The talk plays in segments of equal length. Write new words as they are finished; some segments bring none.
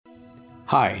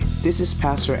Hi, this is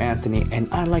Pastor Anthony, and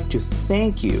I'd like to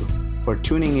thank you for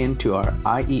tuning in to our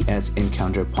IES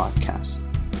Encounter podcast.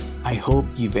 I hope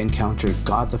you've encountered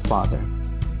God the Father,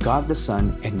 God the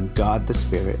Son, and God the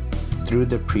Spirit through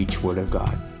the preached Word of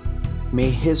God. May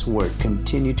His Word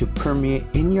continue to permeate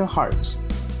in your hearts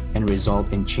and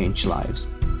result in changed lives.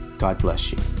 God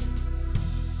bless you.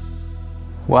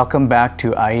 Welcome back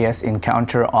to IES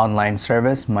Encounter online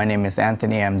service. My name is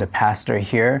Anthony. I'm the pastor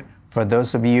here. For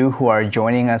those of you who are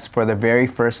joining us for the very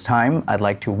first time, I'd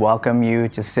like to welcome you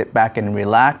to sit back and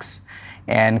relax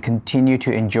and continue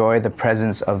to enjoy the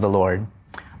presence of the Lord.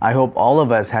 I hope all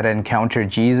of us had encountered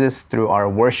Jesus through our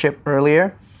worship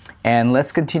earlier, and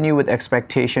let's continue with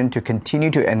expectation to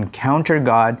continue to encounter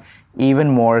God even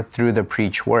more through the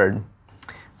preached word.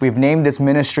 We've named this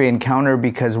ministry Encounter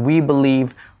because we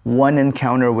believe one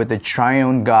encounter with the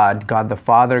triune God, God the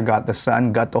Father, God the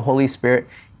Son, God the Holy Spirit,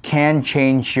 can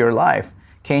change your life,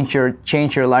 change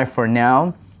your life for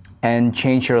now, and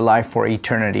change your life for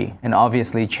eternity, and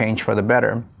obviously change for the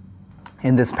better.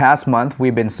 In this past month,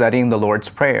 we've been studying the Lord's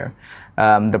Prayer,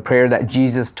 the prayer that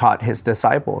Jesus taught His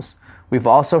disciples. We've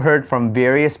also heard from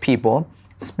various people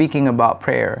speaking about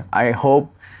prayer. I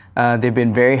hope they've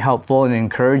been very helpful and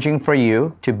encouraging for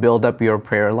you to build up your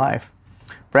prayer life.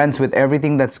 Friends, with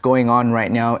everything that's going on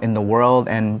right now in the world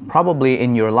and probably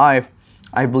in your life,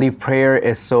 I believe prayer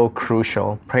is so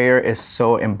crucial. Prayer is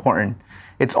so important.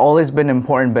 It's always been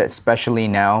important, but especially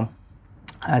now,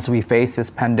 as we face this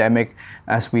pandemic,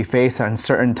 as we face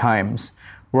uncertain times.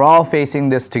 We're all facing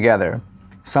this together.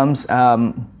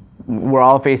 We're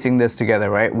all facing this together,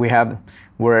 right?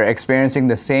 We're experiencing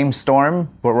the same storm,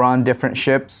 but we're on different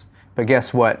ships. But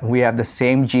guess what? We have the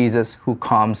same Jesus who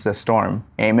calms the storm.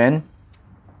 Amen?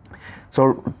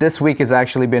 So this week has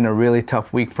actually been a really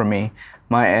tough week for me.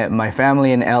 My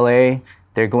family in LA,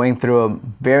 they're going through a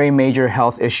very major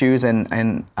health issues,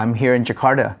 and I'm here in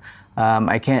Jakarta.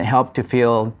 I can't help to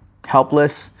feel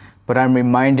helpless, but I'm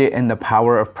reminded in the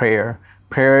power of prayer.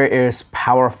 Prayer is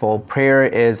powerful. Prayer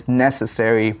is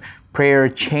necessary. Prayer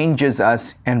changes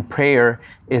us, and prayer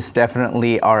is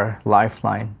definitely our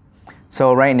lifeline.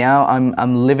 So right now,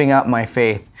 I'm living out my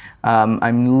faith.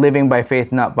 I'm living by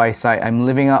faith, not by sight. I'm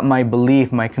living out my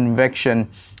belief, my conviction,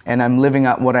 and I'm living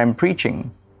out what I'm preaching.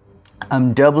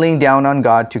 I'm doubling down on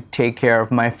God to take care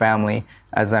of my family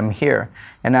as I'm here.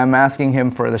 And I'm asking Him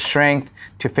for the strength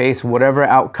to face whatever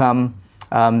outcome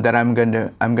that I'm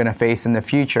gonna face in the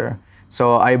future.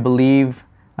 So I believe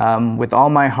with all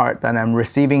my heart that I'm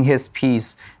receiving His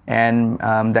peace, and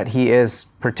that He is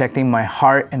protecting my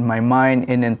heart and my mind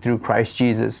in and through Christ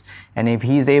Jesus. And if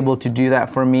He's able to do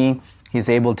that for me, He's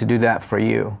able to do that for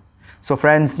you. So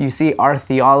friends, you see, our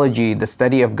theology, the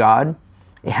study of God,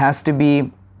 it's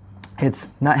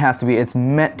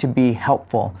meant to be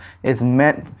helpful. It's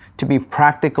meant to be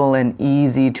practical and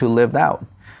easy to live out.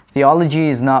 Theology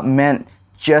is not meant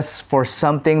just for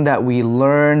something that we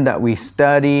learn, that we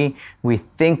study, we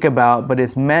think about, but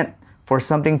it's meant for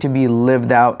something to be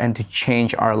lived out and to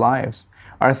change our lives.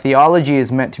 Our theology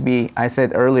is meant to be, I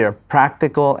said earlier,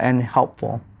 practical and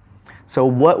helpful. So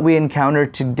what we encounter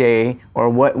today, or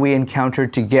what we encounter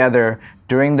together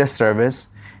during this service,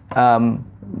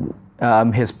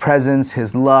 His presence,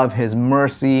 His love, His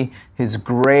mercy, His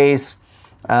grace,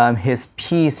 His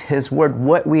peace, His word,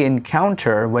 what we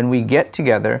encounter when we get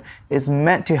together is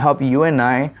meant to help you and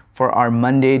I for our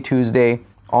Monday, Tuesday,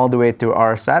 all the way through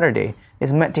our Saturday.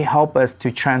 It's meant to help us,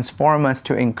 to transform us,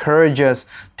 to encourage us,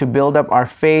 to build up our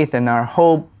faith and our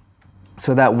hope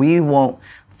so that we won't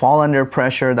fall under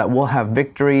pressure, that we'll have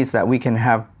victories, that we can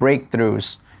have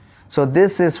breakthroughs. So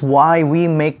this is why we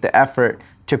make the effort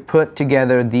to put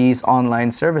together these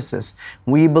online services.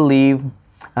 We believe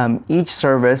each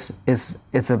service is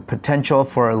a potential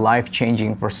for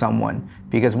life-changing for someone,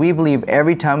 because we believe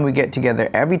every time we get together,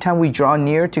 every time we draw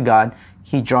near to God,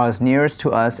 He draws nearest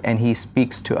to us and He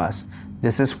speaks to us.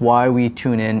 This is why we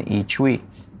tune in each week.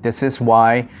 This is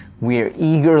why we are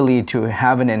eagerly to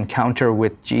have an encounter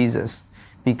with Jesus.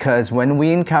 Because when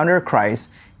we encounter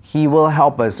Christ, He will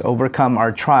help us overcome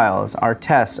our trials, our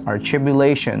tests, our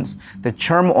tribulations, the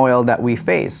turmoil that we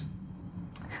face.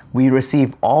 We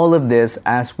receive all of this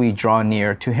as we draw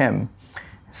near to Him.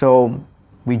 So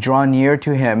we draw near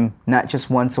to Him not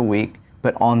just once a week,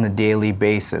 but on a daily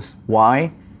basis.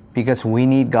 Why? Because we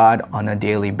need God on a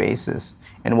daily basis.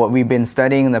 And what we've been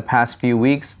studying in the past few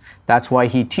weeks, that's why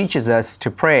He teaches us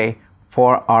to pray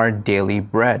for our daily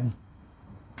bread.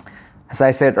 As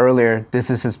I said earlier, this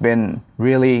has been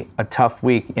really a tough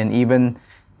week, and even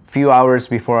a few hours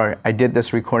before I did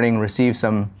this recording, received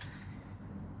some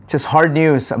just hard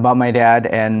news about my dad,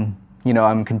 and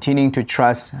I'm continuing to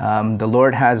trust. The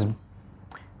Lord has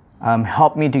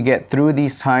help me to get through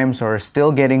these times, or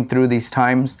still getting through these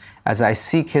times. As I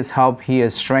seek His help, He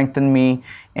has strengthened me.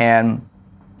 And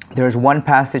there's one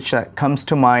passage that comes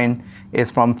to mind. Is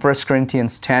from 1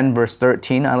 Corinthians 10, verse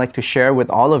 13. I like to share with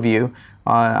all of you.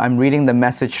 I'm reading the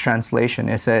Message translation.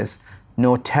 It says,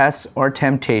 "No test or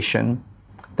temptation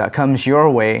that comes your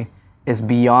way is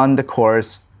beyond the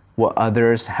course what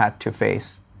others had to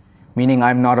face." Meaning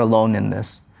I'm not alone in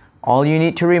this. All you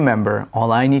need to remember,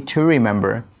 all I need to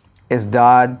remember, is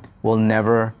God will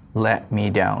never let me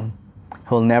down.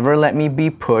 He'll never let me be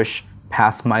pushed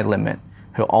past my limit.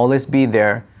 He'll always be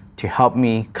there to help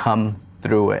me come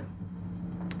through it.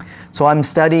 So I'm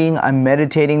studying, I'm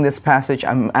meditating this passage.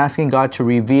 I'm asking God to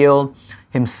reveal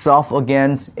Himself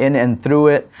again in and through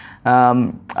it.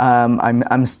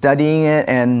 I'm studying it,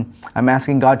 and I'm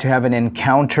asking God to have an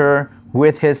encounter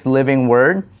with His living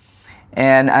Word.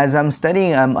 And as I'm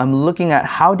studying, I'm looking at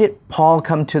how did Paul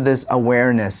come to this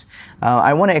awareness.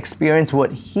 I want to experience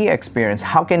what he experienced.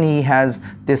 How can he has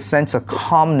this sense of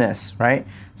calmness, right?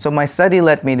 So my study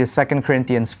led me to 2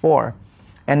 Corinthians 4.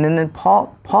 And then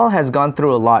Paul has gone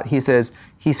through a lot. He says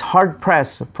he's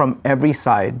hard-pressed from every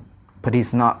side, but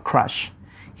he's not crushed.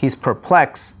 He's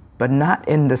perplexed, but not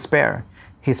in despair.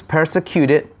 He's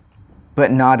persecuted,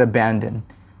 but not abandoned.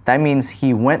 That means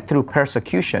he went through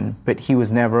persecution, but he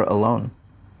was never alone.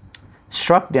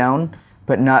 Struck down,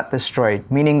 but not destroyed,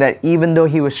 meaning that even though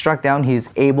he was struck down, he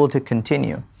is able to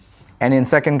continue. And in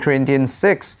 2 Corinthians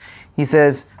 6, he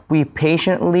says, "We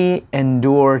patiently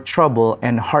endure trouble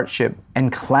and hardship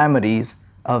and calamities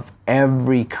of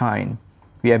every kind.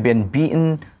 We have been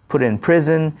beaten, put in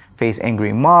prison, faced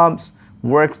angry mobs,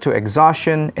 worked to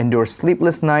exhaustion, endured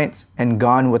sleepless nights, and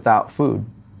gone without food.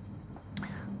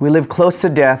 We live close to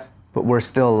death, but we're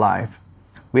still alive.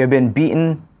 We have been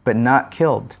beaten, but not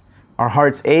killed. Our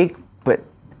hearts ache, but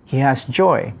He has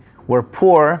joy. We're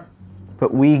poor,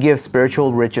 but we give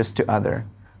spiritual riches to others.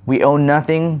 We own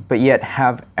nothing, but yet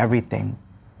have everything."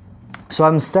 So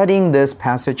I'm studying this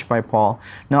passage by Paul.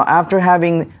 Now, after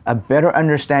having a better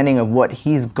understanding of what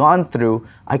he's gone through,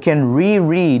 I can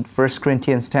reread 1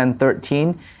 Corinthians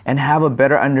 10:13 and have a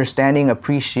better understanding,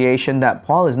 appreciation that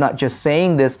Paul is not just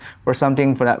saying this for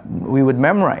something for that we would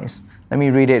memorize. Let me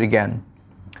read it again.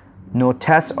 "No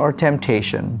test or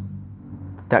temptation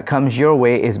that comes your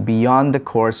way is beyond the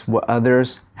course what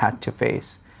others had to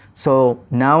face." So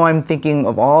now I'm thinking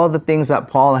of all the things that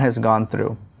Paul has gone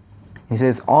through. He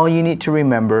says, all you need to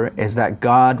remember is that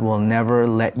God will never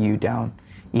let you down.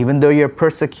 Even though you're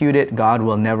persecuted, God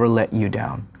will never let you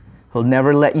down. He'll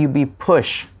never let you be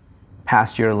pushed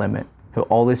past your limit. He'll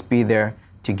always be there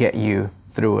to get you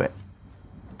through it.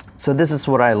 So this is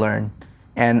what I learned,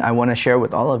 and I want to share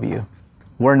with all of you.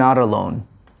 We're not alone.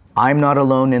 I'm not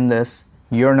alone in this.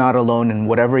 You're not alone in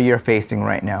whatever you're facing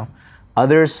right now.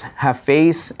 Others have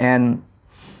faced and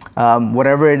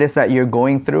whatever it is that you're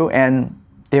going through, and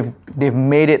they've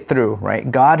made it through, right?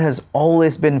 God has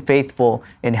always been faithful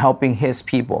in helping His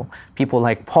people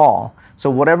like Paul. So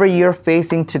whatever you're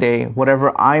facing today,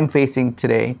 whatever I'm facing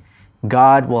today,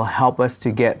 God will help us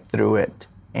to get through it.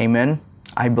 Amen?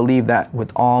 I believe that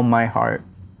with all my heart.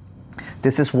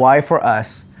 This is why for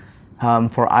us,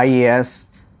 for IES,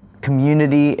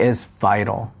 community is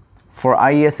vital. For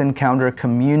IES Encounter,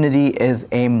 community is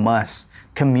a must.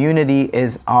 Community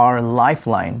is our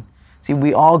lifeline. See,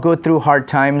 we all go through hard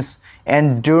times,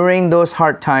 and during those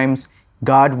hard times,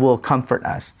 God will comfort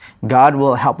us. God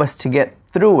will help us to get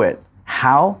through it.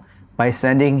 How? By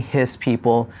sending His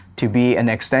people to be an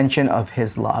extension of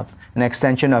His love, an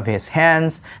extension of His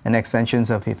hands, an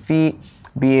extension of His feet.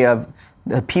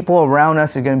 The people around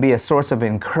us are going to be a source of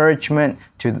encouragement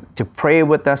to pray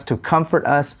with us, to comfort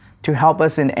us, to help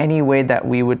us in any way that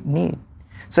we would need.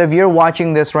 So if you're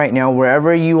watching this right now,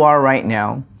 wherever you are right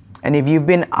now, and if you've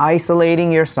been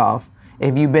isolating yourself,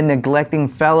 if you've been neglecting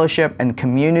fellowship and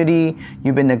community,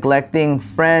 you've been neglecting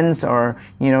friends or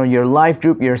your life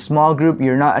group, your small group,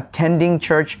 you're not attending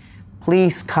church,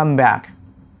 please come back.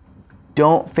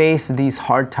 Don't face these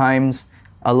hard times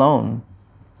alone.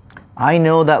 I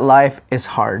know that life is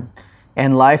hard,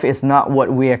 and life is not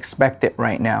what we expected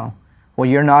right now. Well,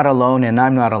 you're not alone, and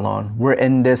I'm not alone. We're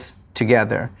in this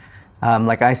together.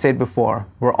 Like I said before,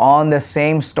 we're all in the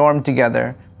same storm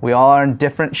together. We all are in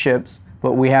different ships,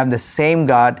 but we have the same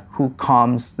God who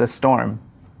calms the storm.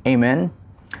 Amen?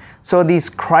 So this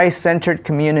Christ-centered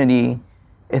community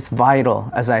is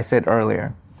vital, as I said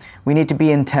earlier. We need to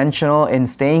be intentional in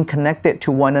staying connected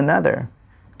to one another,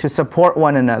 to support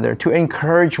one another, to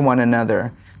encourage one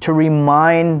another, to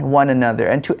remind one another,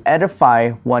 and to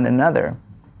edify one another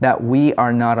that we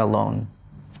are not alone.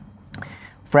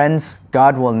 Friends,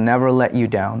 God will never let you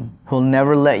down. He'll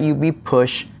never let you be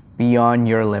pushed beyond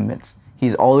your limits.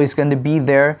 He's always going to be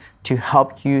there to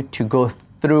help you to go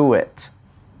through it.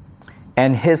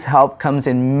 And His help comes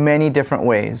in many different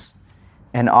ways.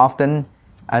 And often,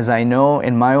 as I know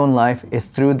in my own life, is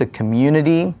through the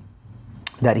community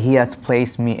that He has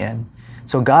placed me in.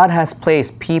 So God has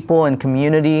placed people and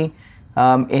community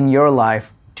in your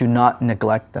life. Do not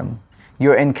neglect them.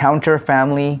 Your Encounter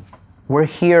family, we're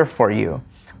here for you.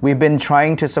 We've been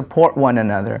trying to support one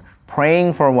another,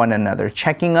 praying for one another,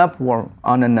 checking up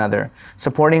on another,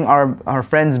 supporting our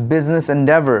friends' business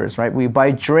endeavors, right? We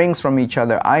buy drinks from each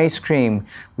other, ice cream,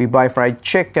 we buy fried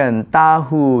chicken,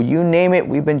 tahu, you name it.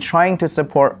 We've been trying to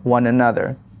support one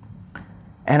another.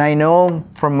 And I know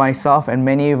from myself and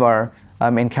many of our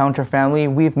Encounter family,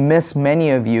 we've missed many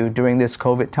of you during this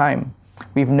COVID time.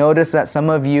 We've noticed that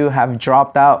some of you have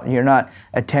dropped out. You're not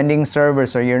attending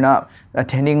service, or you're not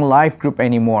attending life group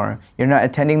anymore. You're not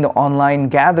attending the online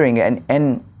gathering,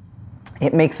 and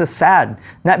it makes us sad.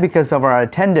 Not because of our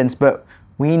attendance, but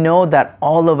we know that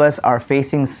all of us are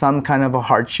facing some kind of a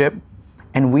hardship,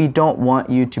 and we don't want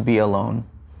you to be alone.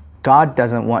 God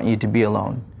doesn't want you to be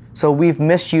alone. So we've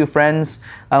missed you, friends.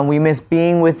 We miss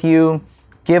being with you.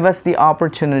 Give us the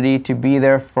opportunity to be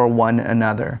there for one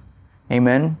another.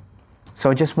 Amen. So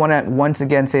I just want to once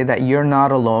again say that you're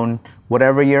not alone.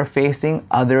 Whatever you're facing,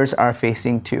 others are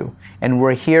facing too. And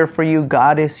we're here for you.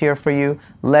 God is here for you.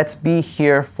 Let's be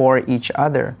here for each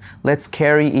other. Let's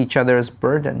carry each other's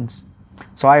burdens.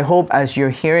 So I hope as you're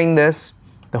hearing this,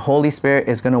 the Holy Spirit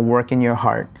is going to work in your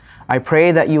heart. I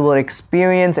pray that you will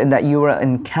experience and that you will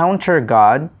encounter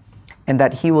God, and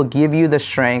that He will give you the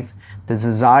strength, the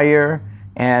desire,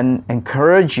 and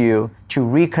encourage you to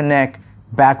reconnect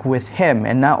back with Him,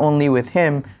 and not only with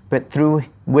Him, but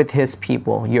with His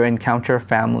people, your Encounter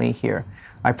family here.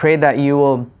 I pray that you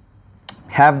will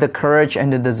have the courage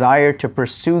and the desire to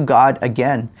pursue God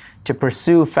again, to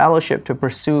pursue fellowship, to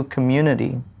pursue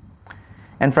community.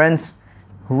 And friends,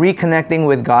 reconnecting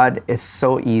with God is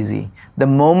so easy. The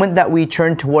moment that we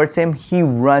turn towards Him, He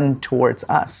runs towards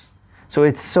us. So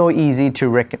it's so easy to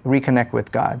reconnect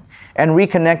with God. And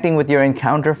reconnecting with your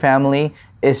Encounter family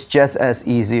is just as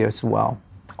easy as well.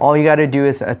 All you got to do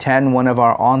is attend one of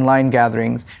our online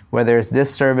gatherings, whether it's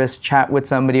this service, chat with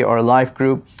somebody, or a life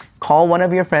group. Call one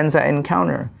of your friends at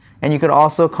Encounter. And you could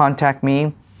also contact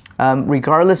me.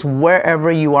 Regardless,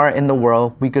 wherever you are in the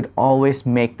world, we could always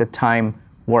make the time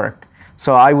work.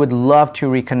 So I would love to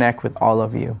reconnect with all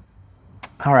of you.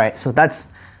 All right, so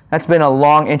that's been a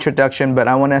long introduction, but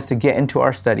I want us to get into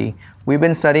our study. We've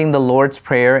been studying the Lord's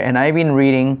Prayer, and I've been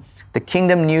reading the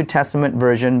Kingdom New Testament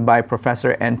version by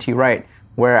Professor N.T. Wright,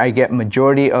 where I get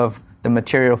majority of the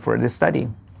material for this study.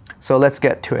 So let's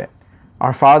get to it.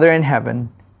 Our Father in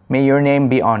heaven, may your name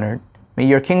be honored. May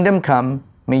your kingdom come.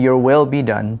 May your will be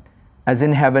done, as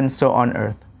in heaven, so on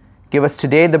earth. Give us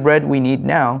today the bread we need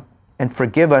now, and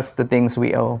forgive us the things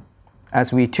we owe,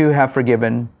 as we too have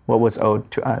forgiven what was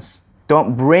owed to us.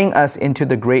 Don't bring us into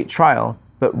the great trial,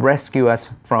 but rescue us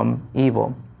from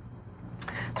evil.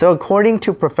 So according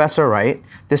to Professor Wright,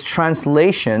 this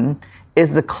translation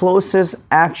is the closest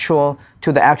to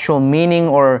the actual meaning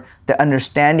or the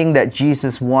understanding that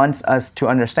Jesus wants us to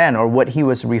understand, or what He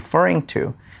was referring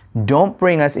to. Don't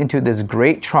bring us into this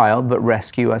great trial, but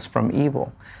rescue us from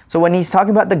evil. So when He's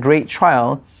talking about the great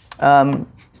trial,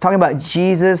 He's talking about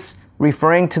Jesus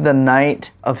referring to the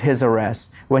night of His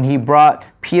arrest, when He brought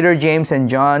Peter, James, and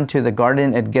John to the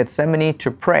garden at Gethsemane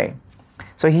to pray.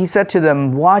 So He said to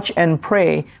them, watch and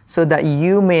pray so that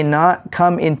you may not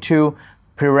come into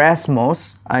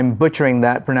peirasmos. I'm butchering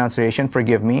that pronunciation,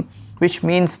 forgive me, which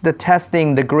means the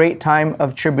testing, the great time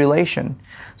of tribulation.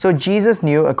 So Jesus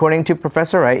knew, according to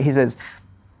Professor Wright, he says,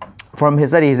 from his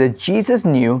study, he says, Jesus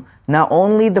knew not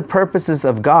only the purposes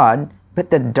of God, but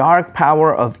the dark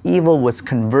power of evil was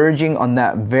converging on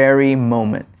that very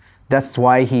moment. That's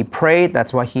why He prayed.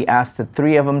 That's why He asked the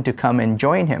three of them to come and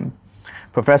join Him.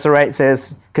 Professor Wright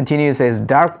says,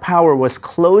 dark power was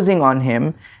closing on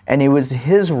Him, and it was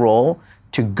His role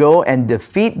to go and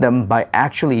defeat them by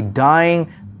actually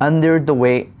dying under the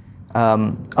weight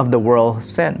of the world's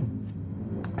sin.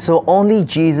 So only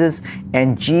Jesus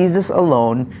and Jesus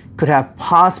alone could have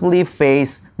possibly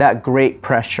faced that great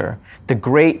pressure, the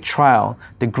great trial,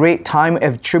 the great time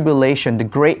of tribulation, the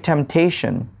great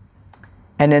temptation.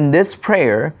 And in this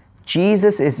prayer,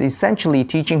 Jesus is essentially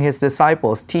teaching His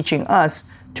disciples, teaching us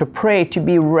to pray to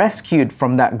be rescued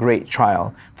from that great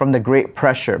trial, from the great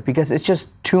pressure, because it's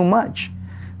just too much.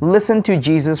 Listen to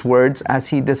Jesus' words as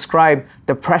He described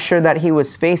the pressure that He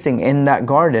was facing in that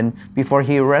garden before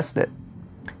He arrested.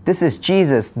 This is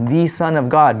Jesus, the Son of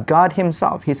God, God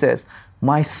himself. He says,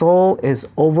 my soul is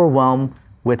overwhelmed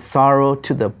with sorrow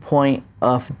to the point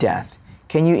of death.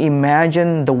 Can you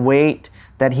imagine the weight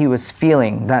that he was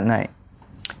feeling that night?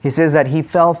 He says that he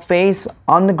fell face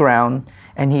on the ground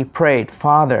and he prayed,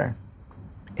 Father,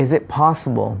 is it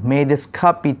possible? May this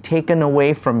cup be taken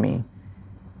away from me,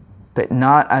 but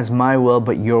not as my will,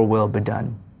 but your will be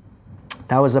done.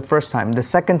 That was the first time. The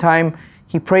second time,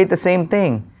 he prayed the same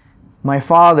thing. My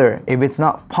Father, if it's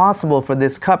not possible for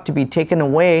this cup to be taken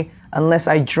away unless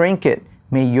I drink it,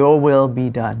 may your will be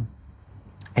done.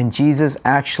 And Jesus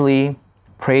actually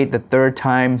prayed the third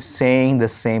time, saying the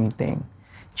same thing.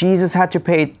 Jesus had to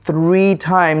pray 3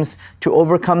 times to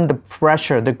overcome the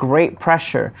pressure, the great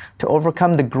pressure, to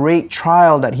overcome the great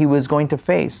trial that he was going to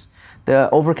face, to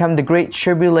overcome the great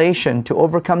tribulation, to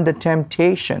overcome the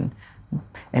temptation.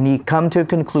 And he come to a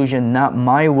conclusion, not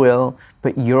my will,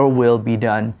 but your will be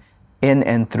done in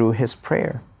and through his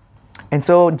prayer. And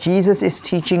so Jesus is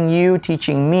teaching you,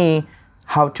 teaching me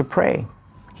how to pray.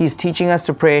 He's teaching us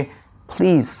to pray,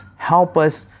 please help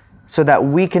us so that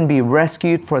we can be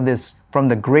rescued from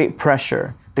the great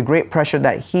pressure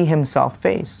that he himself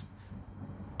faced.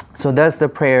 So that's the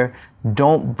prayer,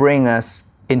 don't bring us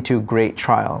into great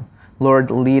trial. Lord,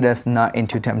 lead us not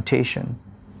into temptation.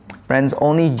 Friends,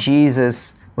 only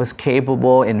Jesus was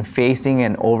capable in facing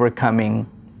and overcoming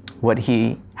what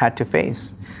he had to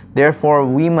face. Therefore,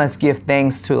 we must give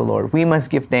thanks to the Lord. We must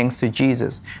give thanks to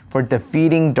Jesus for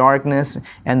defeating darkness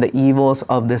and the evils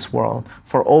of this world,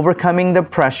 for overcoming the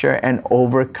pressure and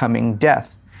overcoming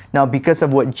death. Now, because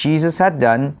of what Jesus had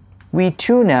done, we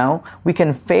too now, we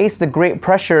can face the great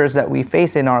pressures that we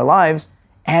face in our lives,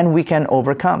 and we can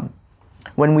overcome.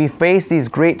 When we face these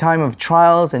great time of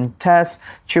trials and tests,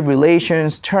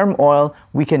 tribulations, turmoil,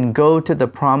 we can go to the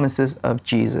promises of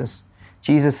Jesus.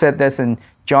 Jesus said this in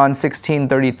John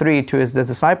 16:33 to his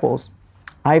disciples,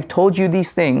 I've told you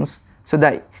these things so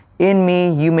that in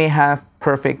me you may have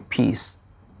perfect peace.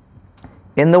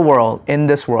 In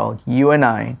this world, you and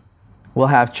I will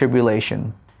have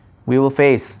tribulation. We will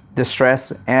face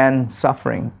distress and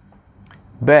suffering.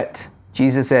 But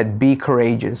Jesus said, be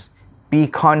courageous, be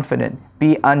confident,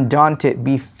 be undaunted,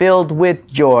 be filled with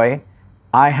joy.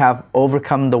 I have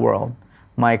overcome the world.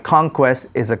 My conquest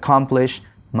is accomplished,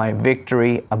 my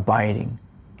victory abiding.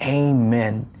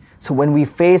 Amen. So when we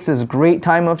face this great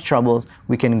time of troubles,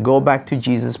 we can go back to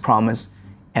Jesus' promise,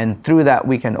 and through that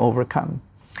we can overcome.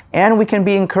 And we can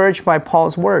be encouraged by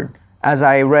Paul's word, as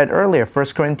I read earlier,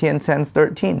 1 Corinthians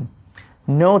 10:13.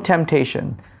 No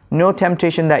temptation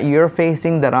that you're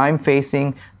facing, that I'm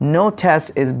facing, no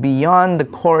test is beyond the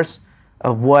course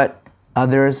of what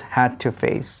others had to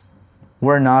face.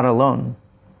 We're not alone.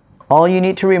 All you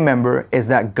need to remember is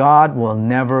that God will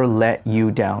never let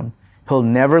you down. He'll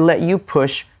never let you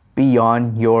push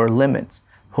beyond your limits.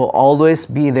 He'll always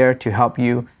be there to help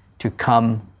you to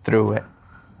come through it.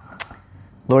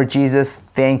 Lord Jesus,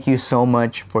 thank you so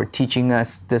much for teaching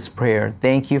us this prayer.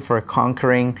 Thank you for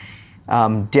conquering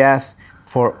death,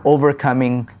 for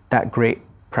overcoming that great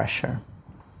pressure.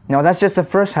 Now, that's just the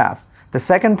first half. The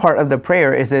second part of the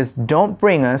prayer is don't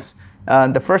bring us,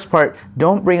 the first part,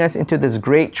 don't bring us into this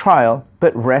great trial,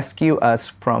 but rescue us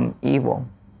from evil.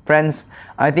 Friends,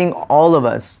 I think all of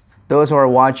us, those who are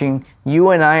watching, you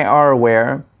and I are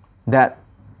aware that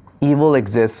evil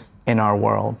exists in our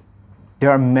world.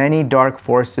 There are many dark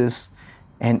forces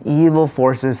and evil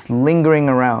forces lingering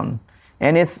around.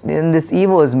 And this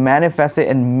evil is manifested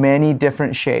in many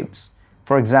different shapes.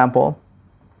 For example,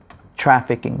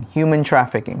 trafficking, human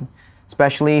trafficking,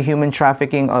 especially human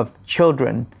trafficking of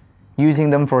children,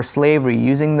 using them for slavery,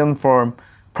 using them for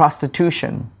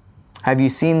prostitution. Have you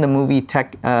seen the movie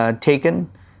Taken?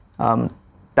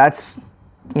 It's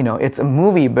a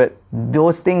movie, but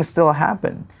those things still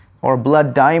happen. Or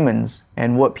blood diamonds,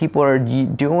 and what people are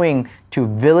doing to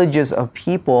villages of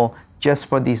people just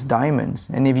for these diamonds.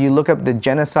 And if you look up the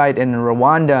genocide in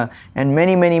Rwanda and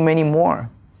many, many, many more,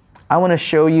 I want to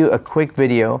show you a quick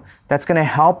video that's going to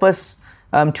help us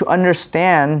to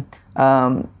understand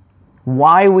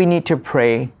why we need to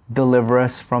pray, deliver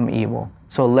us from evil.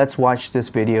 So let's watch this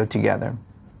video together.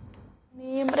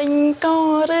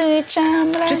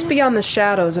 Just beyond the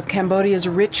shadows of Cambodia's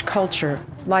rich culture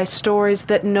lie stories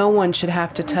that no one should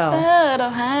have to tell. I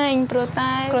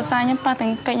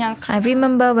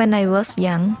remember when I was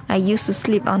young, I used to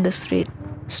sleep on the street.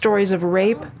 Stories of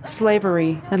rape,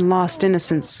 slavery, and lost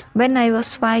innocence. When I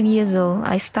was 5 years old,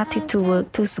 I started to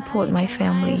work to support my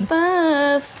family.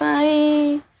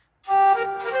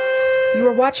 You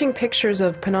are watching pictures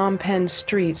of Phnom Penh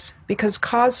streets because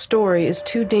Ka's story is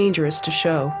too dangerous to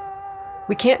show.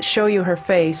 We can't show you her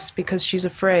face because she's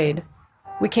afraid.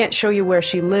 We can't show you where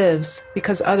she lives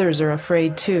because others are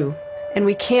afraid too. And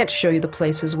we can't show you the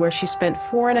places where she spent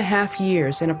 4.5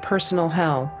 years in a personal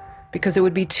hell because it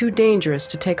would be too dangerous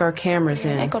to take our cameras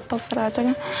in.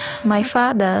 My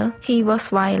father, he was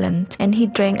violent and he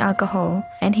drank alcohol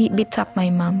and he beat up my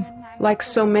mom. Like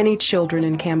so many children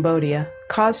in Cambodia,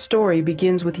 Ka's story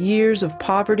begins with years of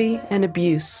poverty and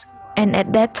abuse. And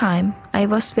at that time, I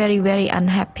was very, very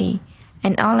unhappy.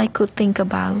 And all I could think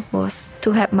about was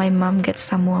to have my mom get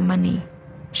some more money.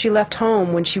 She left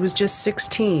home when she was just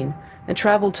 16 and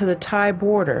traveled to the Thai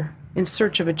border in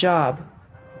search of a job.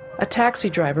 A taxi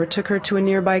driver took her to a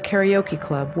nearby karaoke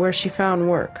club where she found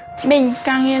work. So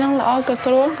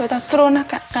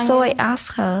I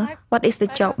asked her, what is the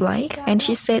job like? And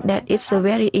she said that it's a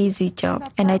very easy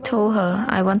job. And I told her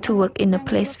I want to work in a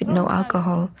place with no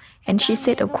alcohol. And she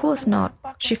said, of course not.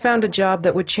 She found a job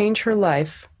that would change her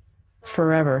life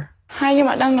forever. I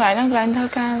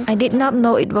did not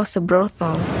know it was a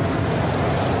brothel.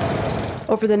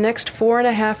 Over the next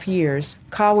 4.5 years,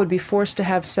 Ka would be forced to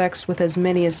have sex with as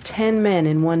many as 10 men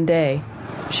in one day.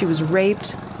 She was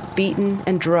raped, beaten,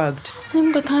 and drugged.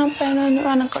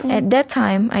 At that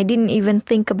time, I didn't even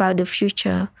think about the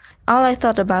future. All I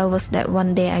thought about was that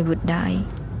one day I would die.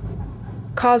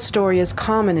 Ka's story is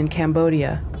common in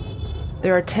Cambodia.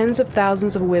 There are tens of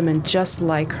thousands of women just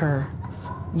like her.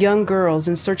 Young girls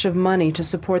in search of money to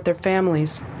support their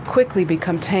families quickly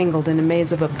become tangled in a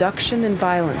maze of abduction and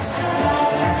violence.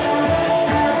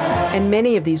 And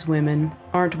many of these women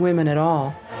aren't women at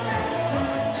all.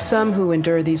 Some who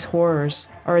endure these horrors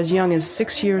are as young as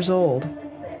 6 years old.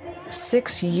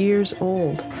 6 years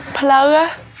old.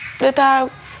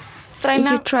 If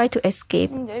you try to escape,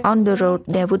 on the road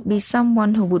there would be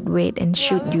someone who would wait and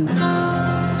shoot you.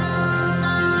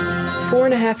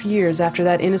 4.5 years after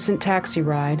that innocent taxi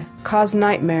ride, Ka's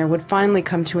nightmare would finally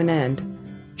come to an end.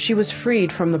 She was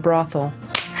freed from the brothel.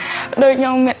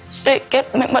 I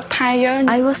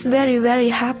was very, very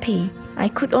happy. I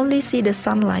could only see the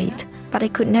sunlight, but I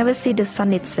could never see the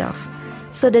sun itself.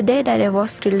 So the day that I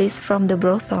was released from the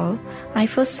brothel, I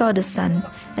first saw the sun,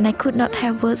 and I could not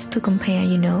have words to compare,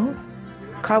 you know.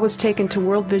 Ka was taken to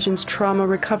World Vision's Trauma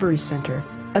Recovery Center,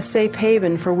 a safe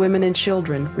haven for women and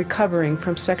children recovering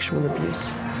from sexual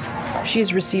abuse. She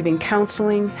is receiving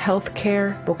counseling, health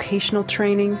care, vocational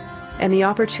training, and the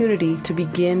opportunity to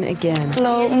begin again. By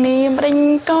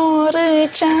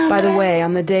the way,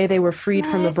 on the day they were freed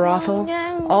from the brothel,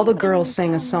 all the girls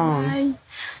sang a song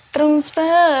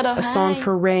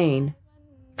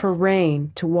for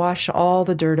rain to wash all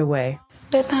the dirt away.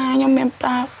 I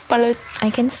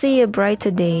can see a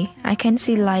brighter day. I can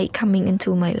see light coming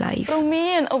into my life.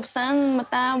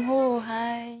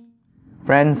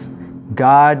 Friends,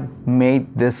 God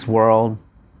made this world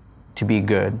to be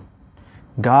good.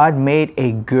 God made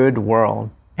a good world,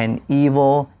 and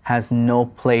evil has no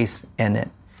place in it.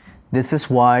 This is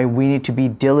why we need to be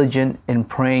diligent in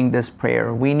praying this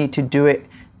prayer. We need to do it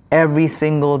every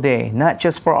single day, not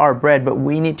just for our bread, but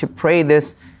we need to pray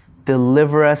this: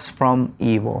 deliver us from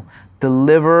evil.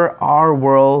 Deliver our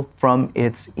world from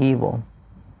its evil.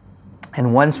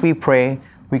 And once we pray,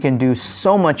 we can do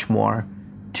so much more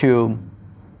to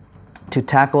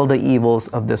tackle the evils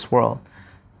of this world.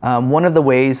 One of the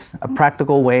ways, a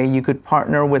practical way, you could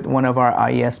partner with one of our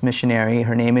IES missionary.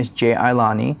 Her name is Jay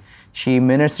Ailani. She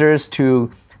ministers to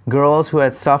girls who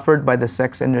had suffered by the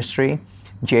sex industry.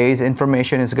 Jay's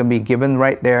information is going to be given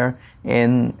right there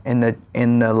in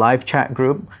the live chat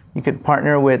group. You could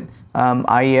partner with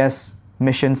IES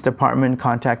Missions Department,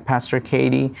 contact Pastor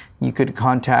Katie. You could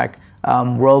contact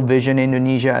World Vision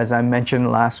Indonesia, as I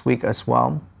mentioned last week as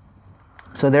well.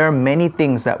 So there are many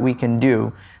things that we can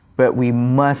do, but we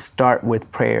must start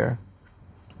with prayer.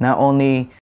 Not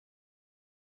only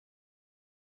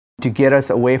to get us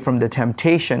away from the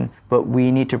temptation, but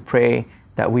we need to pray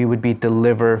that we would be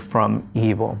delivered from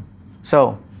evil.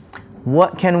 So,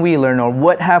 what can we learn, or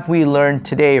what have we learned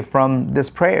today from this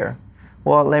prayer?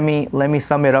 Well, let me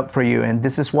sum it up for you, and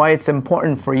this is why it's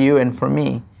important for you and for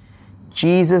me.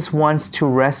 Jesus wants to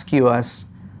rescue us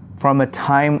from a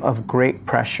time of great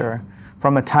pressure,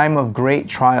 from a time of great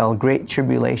trial, great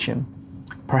tribulation.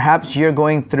 Perhaps you're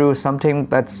going through something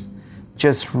that's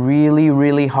just really,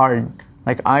 really hard.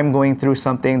 Like I'm going through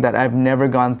something that I've never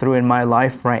gone through in my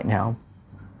life right now.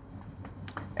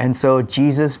 And so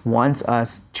Jesus wants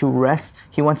us to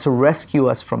He wants to rescue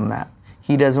us from that.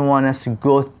 He doesn't want us to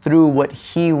go through what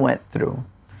He went through.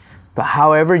 But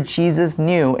however Jesus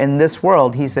knew, in this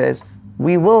world, He says,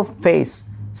 we will face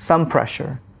some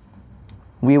pressure.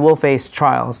 We will face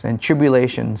trials and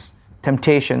tribulations,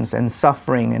 temptations and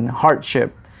suffering and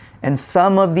hardship. And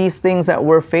some of these things that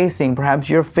we're facing, perhaps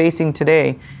you're facing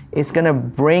today, is going to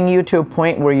bring you to a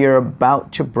point where you're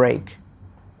about to break.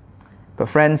 But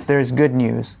friends, there's good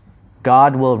news.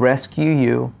 God will rescue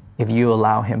you if you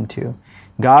allow Him to.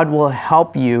 God will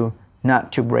help you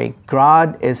not to break.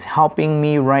 God is helping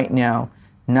me right now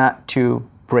not to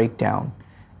break down.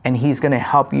 And He's going to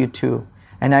help you too.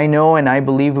 And I know and I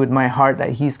believe with my heart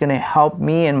that He's going to help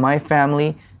me and my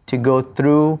family to go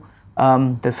through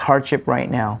this hardship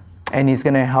right now. And He's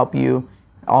going to help you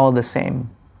all the same.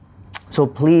 So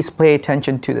please pay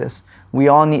attention to this. We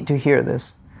all need to hear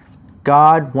this.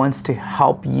 God wants to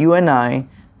help you and I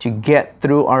to get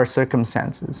through our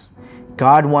circumstances.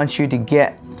 God wants you to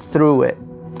get through it.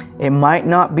 It might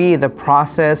not be the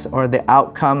process or the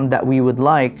outcome that we would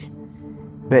like,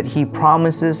 but He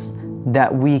promises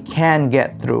that we can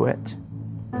get through it.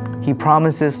 He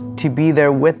promises to be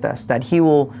there with us, that He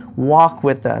will walk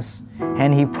with us,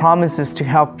 and He promises to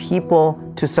have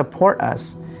people to support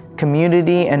us,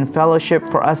 community and fellowship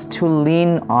for us to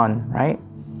lean on, right?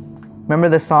 Remember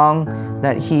the song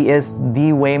that He is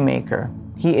the waymaker.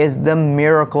 He is the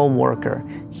miracle worker.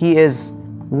 He is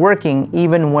working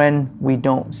even when we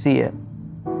don't see it.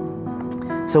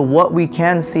 So what we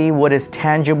can see, what is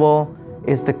tangible,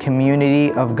 is the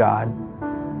community of God.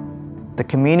 The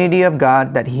community of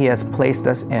God that He has placed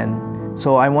us in.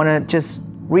 So I want to just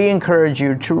re-encourage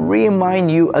you, to remind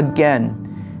you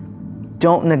again,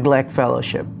 don't neglect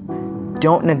fellowship.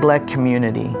 Don't neglect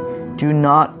community. Do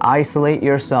not isolate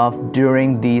yourself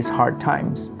during these hard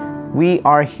times. We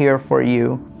are here for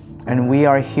you, and we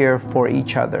are here for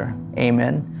each other.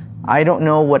 Amen. I don't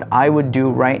know what I would do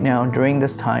right now during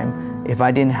this time if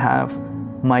I didn't have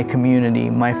my community,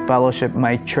 my fellowship,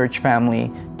 my church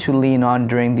family to lean on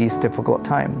during these difficult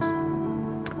times.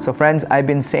 So friends, I've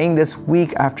been saying this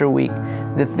week after week,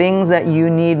 the things that you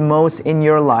need most in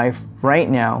your life right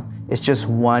now is just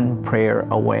one prayer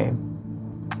away.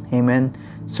 Amen.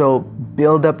 So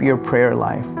build up your prayer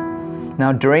life.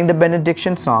 Now during the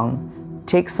benediction song,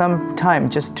 take some time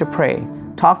just to pray.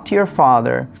 Talk to your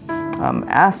Father.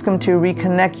 Ask Him to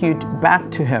reconnect you back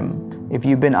to Him if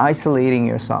you've been isolating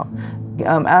yourself.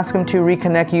 Ask Him to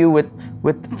reconnect you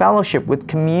with fellowship, with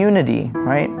community,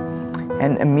 right?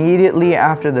 And immediately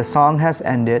after the song has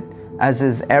ended, as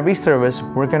is every service,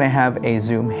 we're going to have a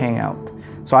Zoom hangout.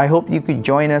 So I hope you could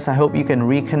join us. I hope you can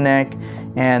reconnect.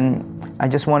 And I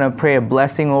just want to pray a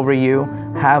blessing over you.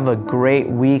 Have a great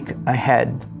week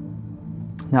ahead.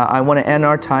 Now, I want to end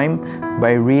our time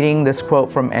by reading this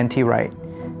quote from N.T. Wright.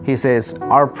 He says,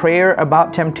 "Our prayer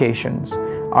about temptations,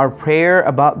 our prayer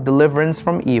about deliverance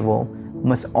from evil,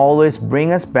 must always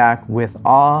bring us back with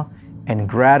awe and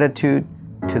gratitude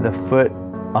to the foot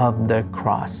of the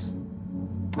cross."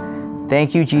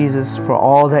 Thank you, Jesus, for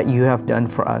all that you have done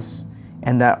for us,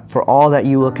 and that for all that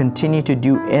you will continue to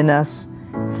do in us,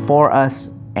 for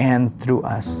us, and through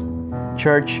us.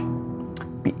 Church,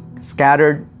 be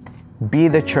scattered, be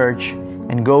the church,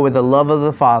 and go with the love of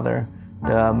the Father,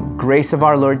 the grace of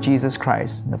our Lord Jesus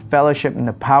Christ, the fellowship and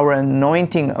the power and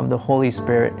anointing of the Holy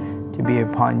Spirit to be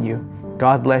upon you.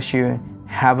 God bless you.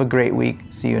 Have a great week.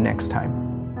 See you next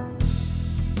time.